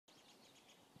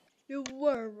You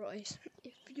were right.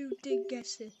 If you did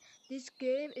guess it, this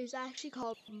game is actually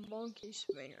called Monkey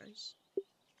Swingers.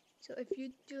 So if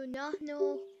you do not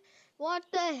know what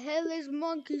the hell is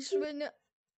Monkey Swinger,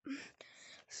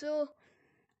 so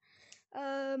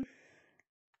um,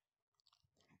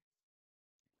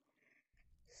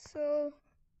 so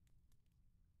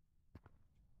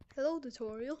hello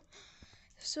tutorial.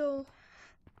 So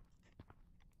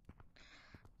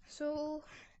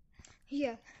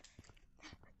yeah,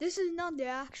 this is not the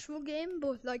actual game,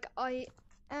 but like I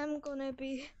am gonna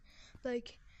be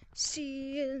like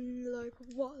seeing like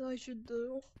what I should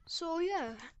do. So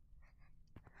yeah.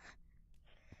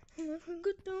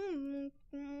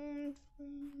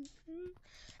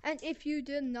 And if you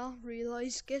did not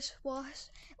realize, guess what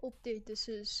update this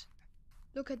is?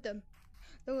 Look at them.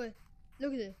 Look at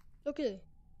look at it. Look at it.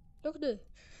 Look at it.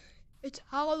 It's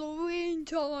Halloween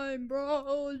time,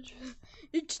 bro.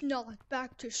 It's not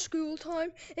back to school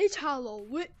time. It's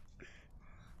Halloween.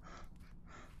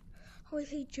 Will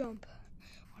he jump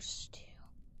or steal?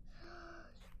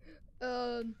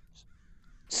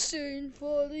 Sing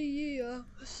for the year,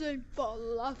 sing for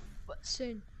life,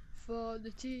 sing for the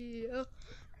tear.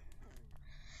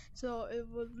 So it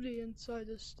was the inside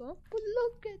the stuff, but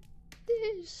look at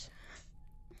this.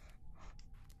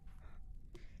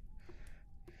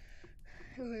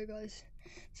 Okay guys,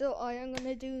 so I am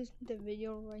gonna do the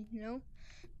video right now.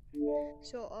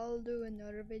 So I'll do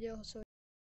another video so